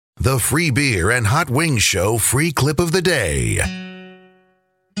The Free Beer and Hot Wings Show free clip of the day.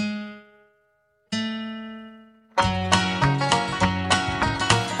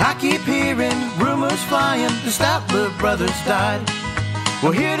 I keep hearing rumors flying, the Statler brothers died.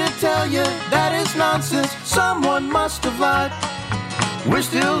 We're here to tell you that is nonsense, someone must have lied. We're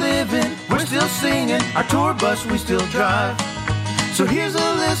still living, we're still singing, our tour bus we still drive. So here's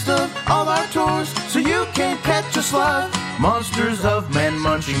a list of all our tours, so you can catch us live. Monsters of Man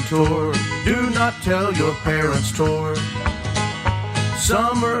Munching Tour, Do Not Tell Your Parents Tour.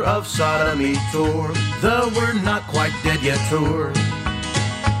 Summer of Sodomy Tour, the We're Not Quite Dead Yet Tour.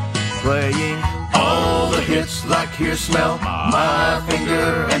 Playing all the hits like Here Smell My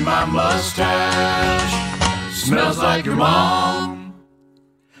Finger and My Mustache. Smells like your mom.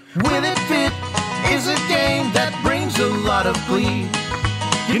 Will It Fit is a game that brings a lot of glee.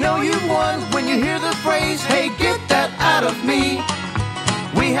 You know you've won when you hear the phrase, hey, get that out of me.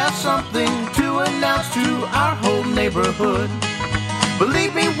 We have something to announce to our whole neighborhood.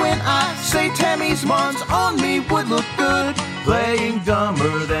 Believe me when I say Tammy's Mons on me would look good. Playing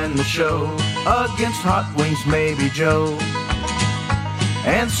dumber than the show against Hot Wings, maybe Joe.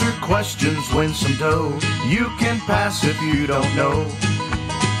 Answer questions, win some dough. You can pass if you don't know.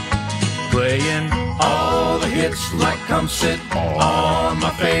 Playing all the hits like Come Sit on My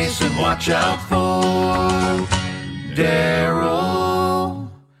Face and Watch Out for Daryl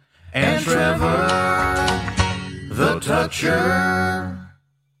and Trevor, the Toucher.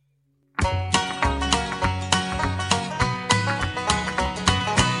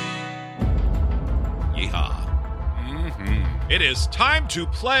 It is time to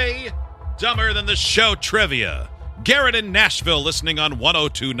play Dumber Than the Show Trivia. Garrett in Nashville listening on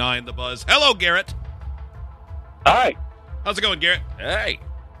 102.9 The Buzz. Hello, Garrett. Hi. How's it going, Garrett? Hey.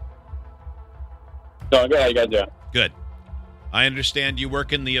 Doing good. How you guys doing? Good. I understand you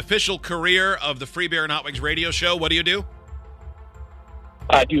work in the official career of the Free Beer and Hot Wings radio show. What do you do?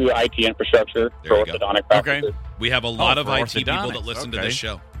 I do IT infrastructure for you go. orthodontic practices. Okay. We have a lot of for IT people that orthodontics. listen to Okay. this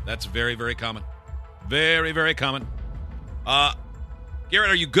show. That's very, very common. Very, very common. Garrett,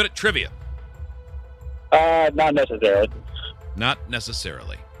 are you good at trivia? Not necessarily. Not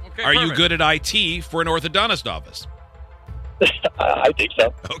necessarily. Okay, Are you perfect. good at IT for an orthodontist office? I think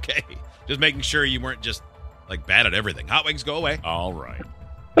so. Okay. Just making sure you weren't just, like, bad at everything. Hot Wings, go away. All right.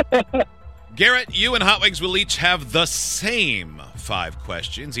 Garrett, you and Hot Wings will each have the same 5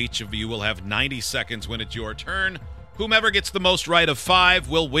 questions. Each of you will have 90 seconds when it's your turn. Whomever gets the most right of 5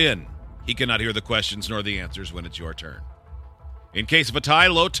 will win. He cannot hear the questions nor the answers when it's your turn. In case of a tie,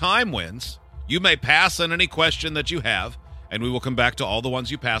 low time wins. You may pass on any question that you have, and we will come back to all the ones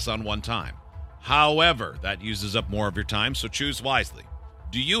you pass on one time. However, that uses up more of your time, so choose wisely.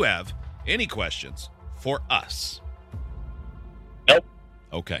 Do you have any questions for us? Nope.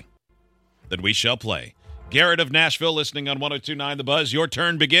 Okay. Then we shall play. Garrett of Nashville listening on 102.9 The Buzz. Your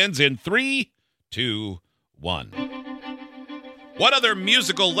turn begins in 3, 2, 1. What other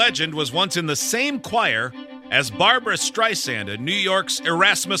musical legend was once in the same choir as Barbra Streisand at New York's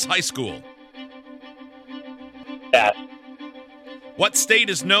Erasmus High School? Pass. What state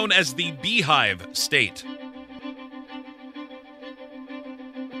is known as the Beehive State?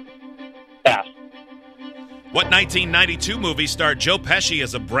 Pass. What 1992 movie starred Joe Pesci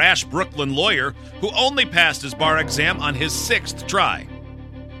as a brash Brooklyn lawyer who only passed his bar exam on his 6th try?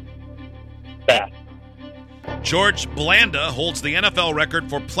 Pass. George Blanda holds the NFL record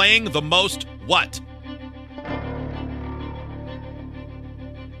for playing the most what?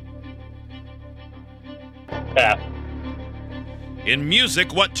 Pass. In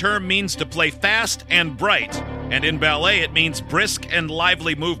music, what term means to play fast and bright? And in ballet, it means brisk and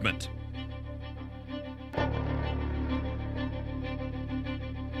lively movement.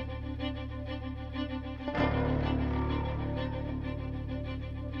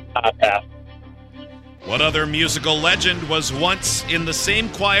 Pass. What other musical legend was once in the same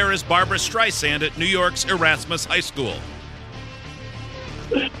choir as Barbra Streisand at New York's Erasmus High School?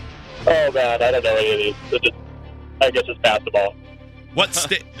 Oh, man. I don't know any of these. I guess it's pass the ball. What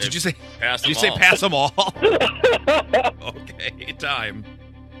state? Did you say? Pass Did you them say all. pass them all? Okay, time.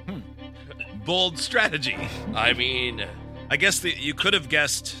 Bold strategy. I mean, I guess you could have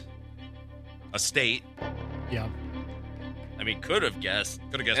guessed a state. Yeah. could have guessed.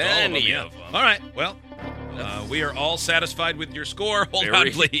 Could have guessed all of them. Any Yeah. of them. All right. Well, we are all satisfied with your score. Hold on,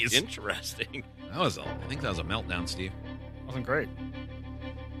 Very please. interesting. I think that was a meltdown, Steve. Wasn't great.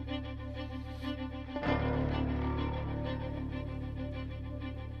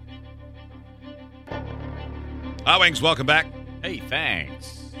 Hot Wings, welcome back. Hey,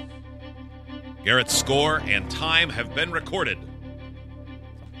 thanks. Garrett's score and time have been recorded.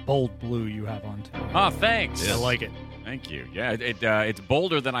 bold blue you have on today. Oh, thanks. I like it. Thank you. Yeah, it's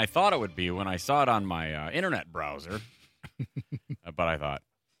bolder than I thought it would be when I saw it on my internet browser. But I thought,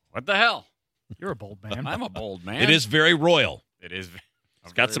 what the hell? You're a bold man. I'm a bold man. It is very royal. It is.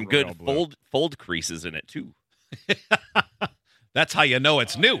 It's got some good fold creases in it, too. That's how you know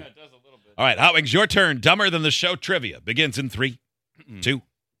it's new. Yeah, it does a little bit. All right, Hot Wings, your turn. Dumber Than the Show trivia begins in 3, 2,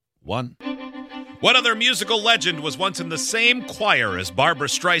 1. What other musical legend was once in the same choir as Barbra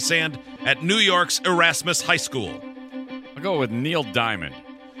Streisand at New York's Erasmus High School? I'll go with Neil Diamond.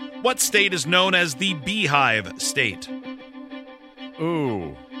 What state is known as the Beehive State?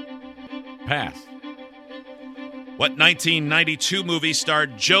 Ooh. Pass. What 1992 movie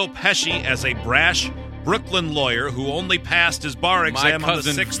starred Joe Pesci as a brash Brooklyn lawyer who only passed his bar exam on the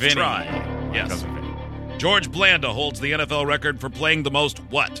 6th Vinny. try? My Yes. cousin Vinny. George Blanda holds the NFL record for playing the most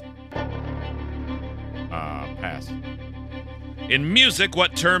what? Pass. In music,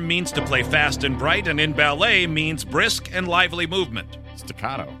 what term means to play fast and bright, and in ballet means brisk and lively movement?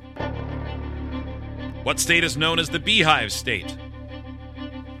 Staccato. What state is known as the Beehive State?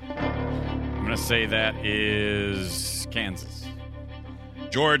 I'm going to say that is Kansas.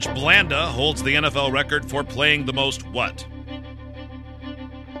 George Blanda holds the NFL record for playing the most what?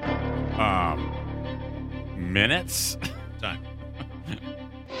 Minutes? Time.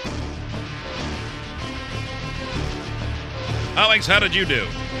 Alex, how did you do?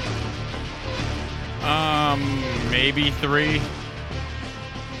 Maybe 3.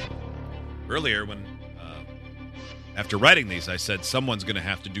 Earlier, when after writing these, I said someone's going to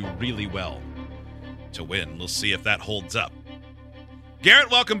have to do really well to win. We'll see if that holds up.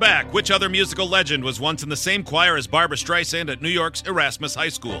 Garrett, welcome back. Which other musical legend was once in the same choir as Barbra Streisand at New York's Erasmus High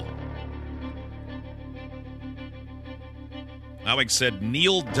School? Alex said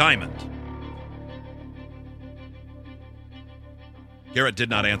Neil Diamond. Garrett did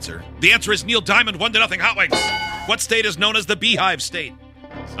not answer. The answer is Neil Diamond, 1-0 Hot Wings. What state is known as the Beehive State?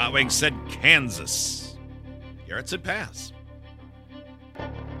 Hot Wings said Kansas. Garrett said pass.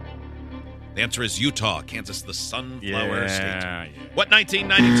 The answer is Utah. Kansas, the Sunflower State. Yeah. What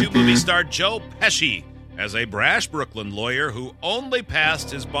 1992 movie starred Joe Pesci as a brash Brooklyn lawyer who only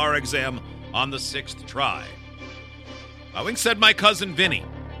passed his bar exam on the 6th try? Hot Wings said My Cousin Vinny.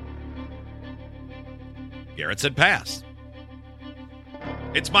 Garrett said pass.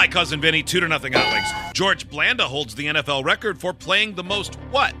 It's My Cousin Vinny, 2-0 Hot Wings. George Blanda holds the NFL record for playing the most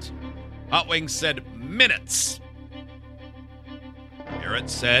what? Hot Wings said minutes. Garrett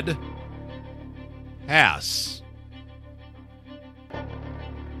said pass.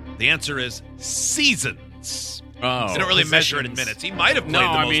 The answer is seasons. Oh, He didn't really measure it in possessions. minutes. He might have played No, the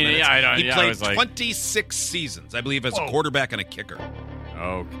I most mean, minutes. yeah, I don't- he yeah, I played was like- 26 seasons, I believe, as a quarterback and a kicker.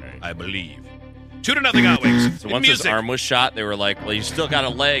 Okay. I believe. 2-0 Hot Wings. So In once his music, arm was shot, they were like, well, you still got a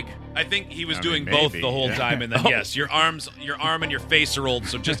leg. I think he was I doing mean, both maybe, the whole yeah. time, and then yes, your arm and your face are old,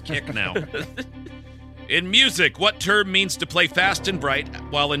 so just kick now. In music, what term means to play fast and bright,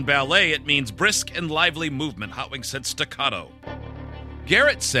 while in ballet it means brisk and lively movement? Hot Wings said staccato.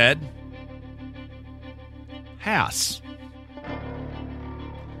 Garrett said pass.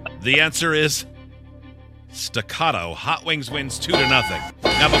 The answer is staccato. Hot Wings wins 2-0.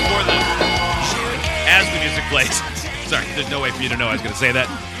 Now before as the music plays, sorry, there's no way for you to know I was going to say that.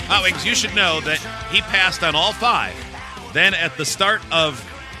 Hot Wings, you should know that he passed on all 5. Then at the start of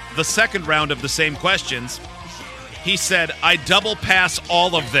the second round of the same questions, he said, I double pass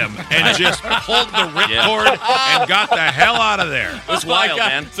all of them, and just pulled the ripcord and got the hell out of there. That's wild,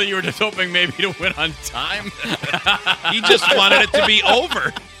 man. So you were just hoping maybe to win on time? He just wanted it to be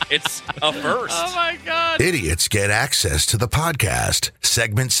over. It's a first. Oh, my God. Idiots get access to the podcast,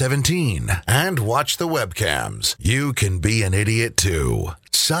 segment 17, and watch the webcams. You can be an idiot too.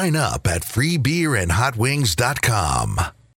 Sign up at freebeerandhotwings.com.